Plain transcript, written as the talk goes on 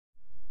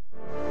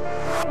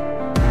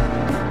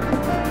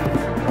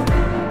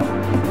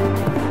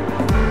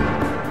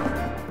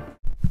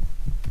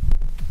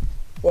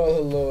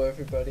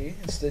everybody,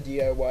 it's the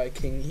DIY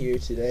King here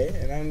today,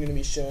 and I'm going to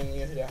be showing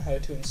you how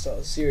to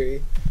install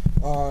Siri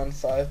on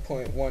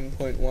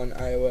 5.1.1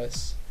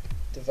 iOS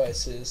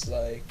devices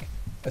like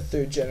a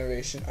 3rd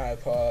generation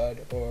iPod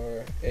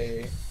or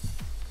a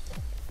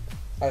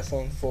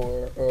iPhone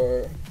 4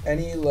 or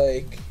any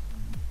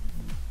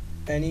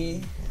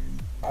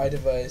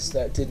iDevice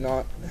that did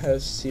not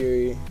have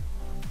Siri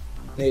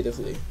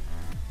natively.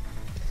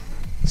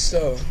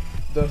 So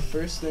the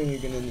first thing you're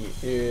gonna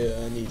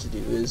need to do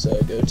is go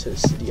to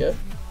Cydia.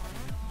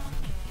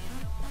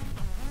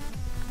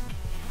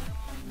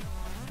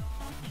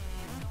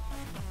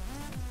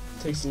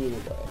 Takes a little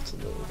while to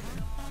load.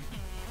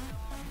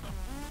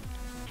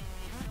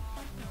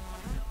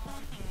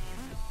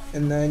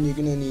 And then you're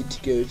gonna need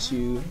to go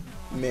to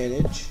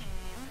Manage,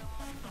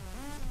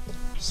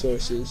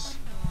 Sources,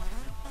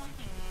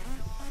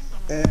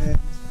 and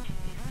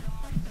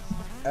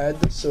add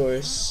the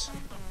source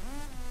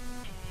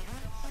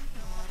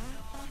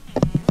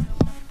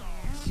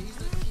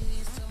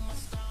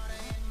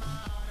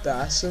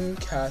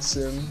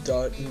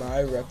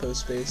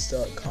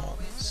basimkasim.myrepospace.com.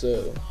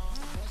 So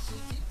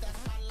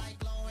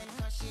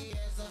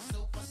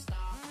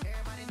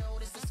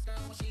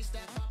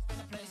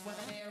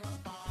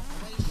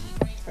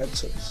add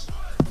source.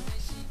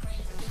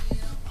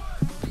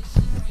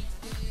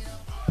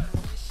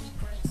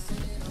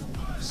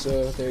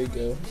 So there you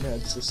go,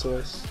 that's the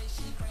source,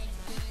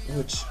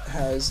 which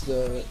has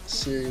the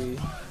Siri,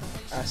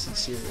 Acid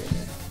Siri in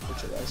it,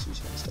 which allows you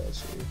to install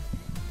Siri,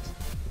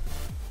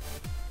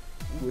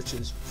 which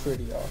is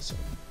pretty awesome.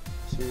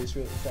 Siri is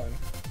really fun.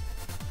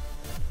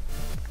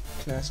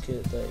 You can ask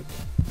it like,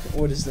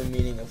 what is the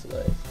meaning of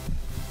life?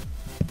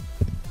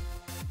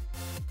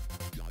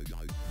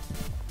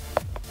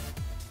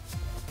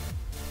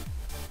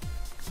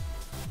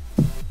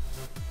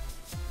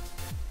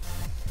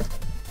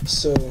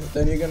 So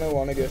then you're gonna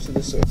want to go to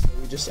the source that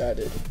we just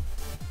added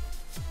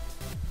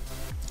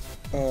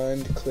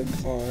and click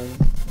on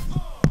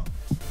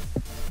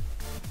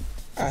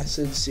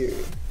Acid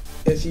Siri.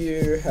 If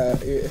you're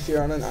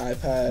on an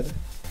iPad,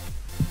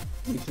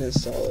 you can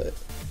install it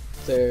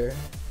there,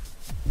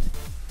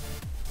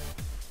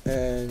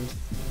 and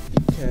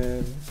you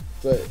can.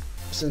 But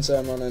since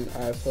I'm on an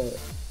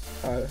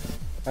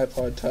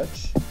iPod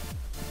Touch,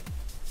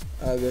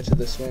 I'll go to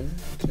this one.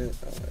 You can,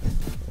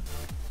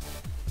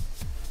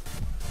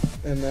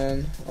 and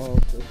then I'll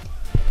click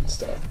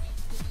install.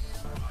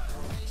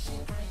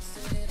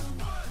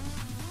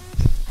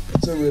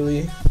 It's a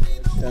really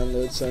large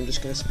download, so I'm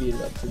just going to speed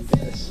it up for you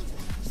guys.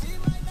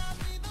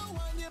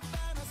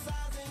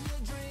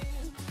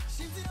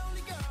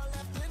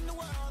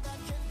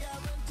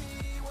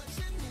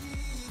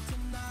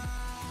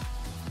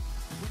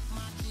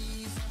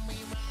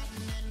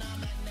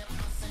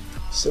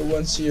 So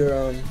once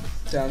your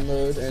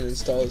download and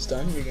install is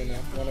done, you're going to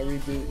want to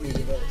reboot your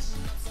device.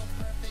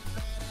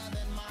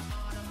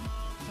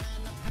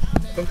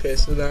 Okay,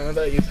 so now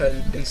that you've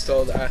had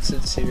installed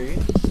Acid Siri,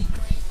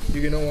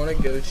 you're going to want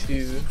to go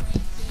to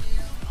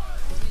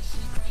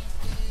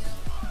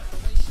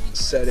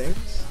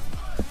Settings,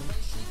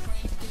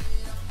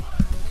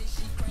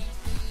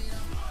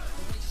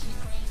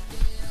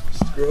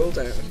 scroll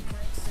down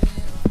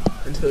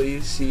until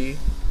you see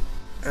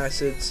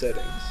Acid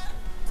Settings.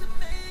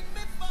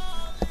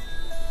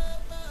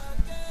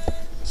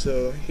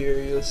 So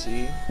here you'll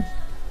see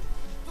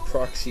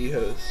Proxy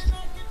Host.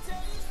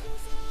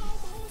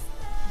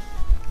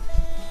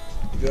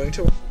 You're going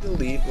to want to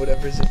delete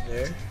whatever's in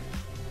there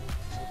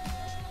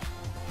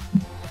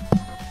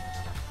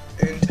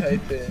and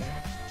type in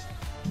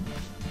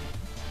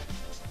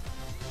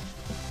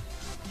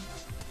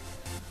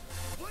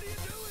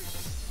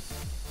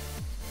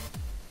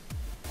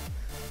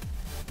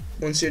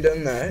once you're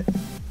done that,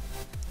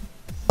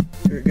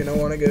 you're going to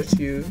want to go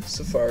to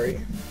Safari,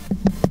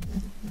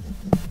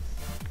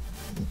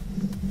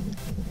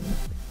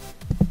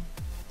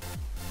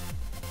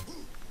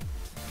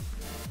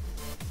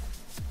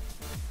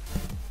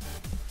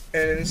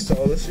 and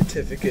install the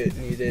certificate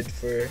needed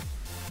for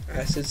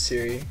Acid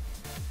Siri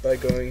by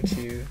going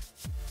to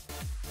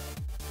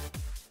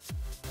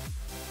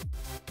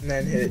and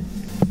then hit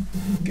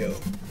go.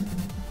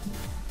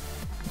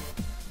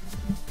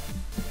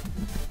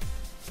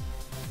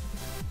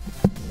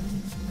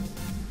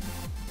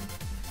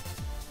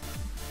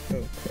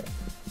 Oh crap.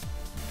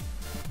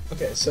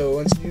 Okay, so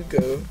once you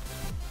go,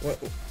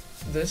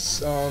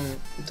 this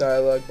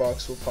dialog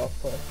box will pop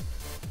up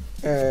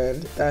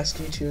and ask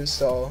you to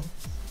install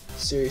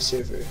Siri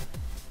server.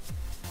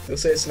 It'll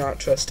say it's not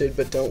trusted,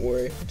 but don't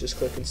worry, just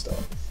click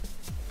install.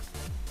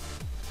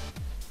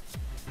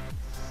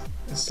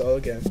 Install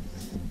again.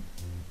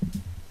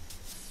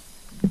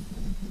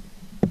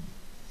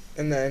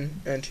 And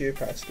then enter your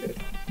passcode.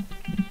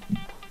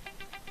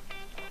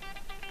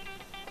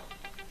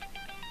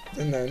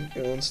 And then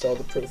it will install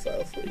the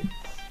profile for you.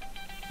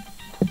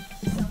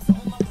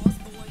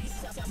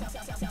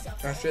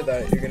 After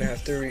that, you're going to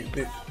have to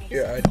reboot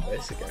your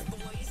iDevice again.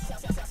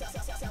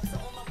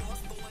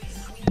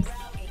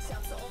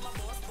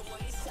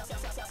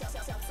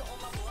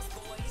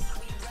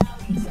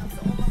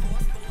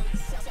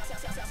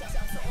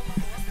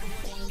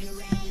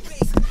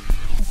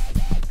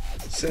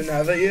 So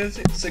now that you have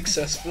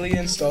successfully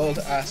installed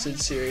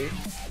Acid Siri,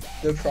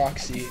 the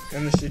proxy,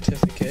 and the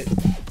certificate,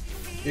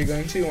 you're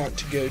going to want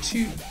to go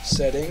to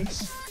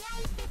Settings,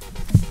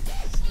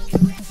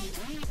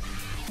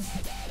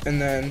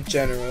 and then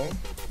General,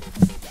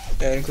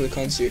 and click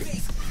on Siri.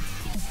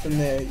 From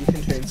there, you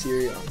can turn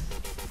Siri on.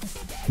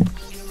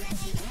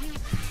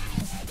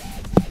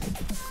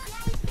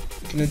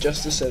 You can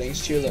adjust the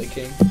settings to your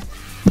liking,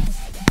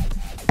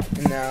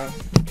 and now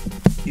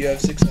you have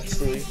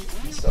successfully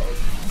installed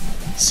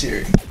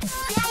Siri.